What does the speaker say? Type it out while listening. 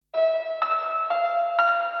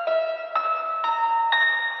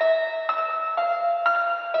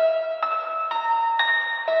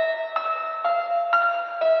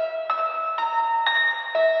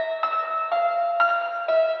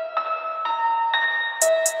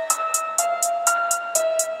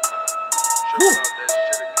Woo.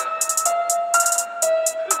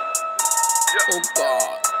 Oh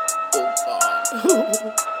God. Oh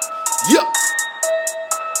God. Yeah.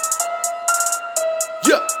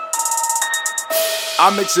 Yeah.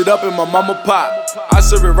 I mix it up in my mama pot. I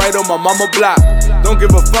serve it right on my mama block. Don't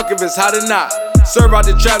give a fuck if it's hot or not. Serve out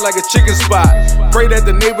the trap like a chicken spot. Pray that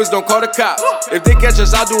the neighbors don't call the cops. If they catch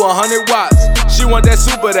us, I'll do 100 watts. She want that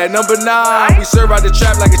super, that number 9. We serve out the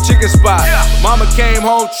trap like a chicken spot. Mama came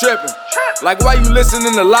home tripping. Like, why you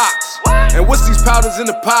listening to locks? And what's these powders in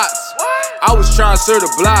the pots? I was trying to serve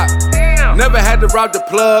the block. Never had to rob the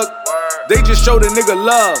plug. They just showed a nigga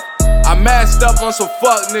love. I masked up on some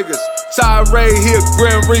fuck niggas. Tirade here,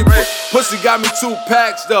 Grim Reaper. Pussy got me 2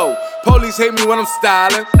 packs though. Police hate me when I'm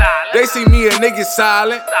styling. They see me and they get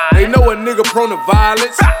silent. They know a nigga prone to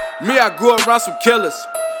violence. Me, I grew up around some killers.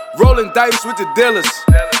 Rolling dice with the dealers.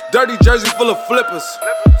 Dirty jersey full of flippers.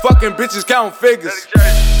 Fucking bitches counting figures.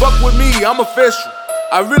 Fuck with me, I'm official.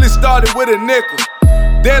 I really started with a nickel.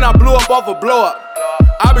 Then I blew up off a blow up.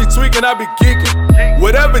 I be tweaking, I be geeking.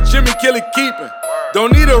 Whatever Jimmy Kelly keeping.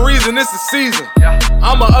 Don't need a reason, it's the season.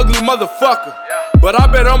 I'm an ugly motherfucker, but I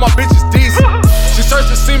bet all my bitches decent. She searched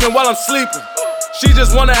the semen while I'm sleeping. She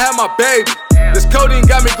just wanna have my baby. This codeine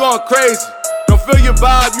got me going crazy. Don't feel your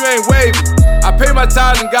vibe, you ain't wavy. I pay my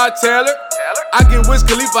tithes and got tailored. I get Wiz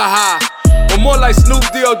Khalifa high, but more like Snoop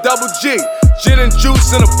D-O double G. Gin and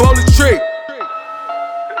juice in a bowl of tree.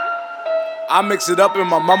 I mix it up in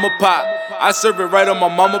my mama pot. I serve it right on my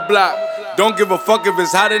mama block. Don't give a fuck if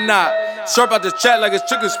it's hot or not. Serve out the chat like it's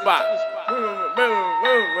chicken spot.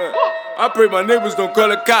 I pray my neighbors don't call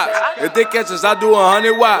the cops. If they catch us, I do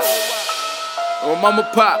 100 watts. On mama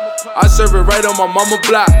pop, I serve it right on my mama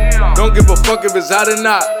block. Don't give a fuck if it's hot or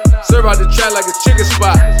not. Serve out the trap like a chicken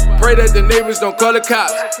spot. Pray that the neighbors don't call the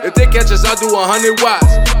cops. If they catch us, I do 100 watts.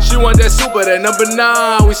 She want that super, that number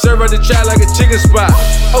 9. We serve out the trap like a chicken spot.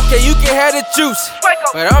 Okay, you can have the juice,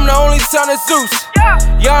 but I'm the only son of Zeus.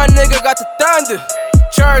 Young nigga got the thunder.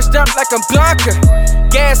 Charged up like I'm Blanca.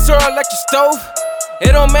 Gas oil like your stove.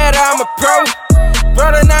 It don't matter, I'm a pro.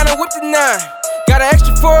 Brought a 9 and whipped a 9. Got an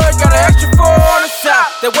extra 4, got an extra 4 on the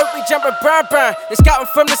side. That work we jumping brown. They scouting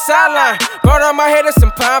from the sideline. Brought on my head and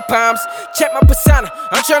some pom-poms. Check my persona,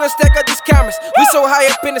 I'm tryna stack up these cameras. We so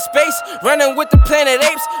high up in the space, running with the planet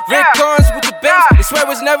apes. Red cars with the bass, this way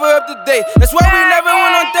was never up to date. That's why we never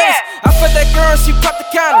went on dates. I fucked that girl and she popped the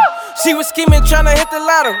condom. She was scheming, tryna hit the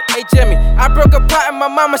lotto. Hey Jimmy, I broke a pot in my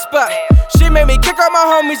mama's spot. She made me kick all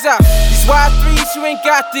my homies out. These Y3s, you ain't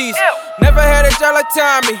got these. Never had a job like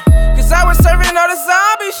Tommy, cause I was serving all the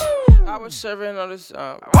zombies. I was serving all the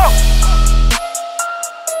zombies.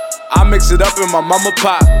 I mix it up in my mama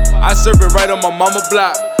pot. I serve it right on my mama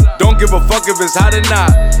block. Don't give a fuck if it's hot or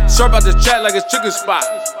not. Serve out the chat like it's chicken spot.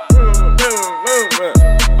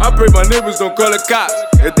 I pray my neighbors don't call the cops.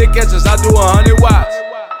 If they catch us, I do 100 watts.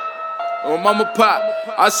 On mama pop,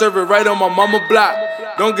 I serve it right on my mama block.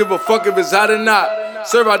 Don't give a fuck if it's hot or not.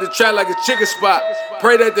 Serve out the trap like a chicken spot.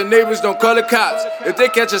 Pray that the neighbors don't call the cops. If they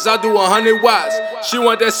catch us, I'll do 100 watts. She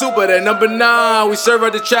want that super, that number 9. We serve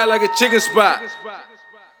out the trap like a chicken spot.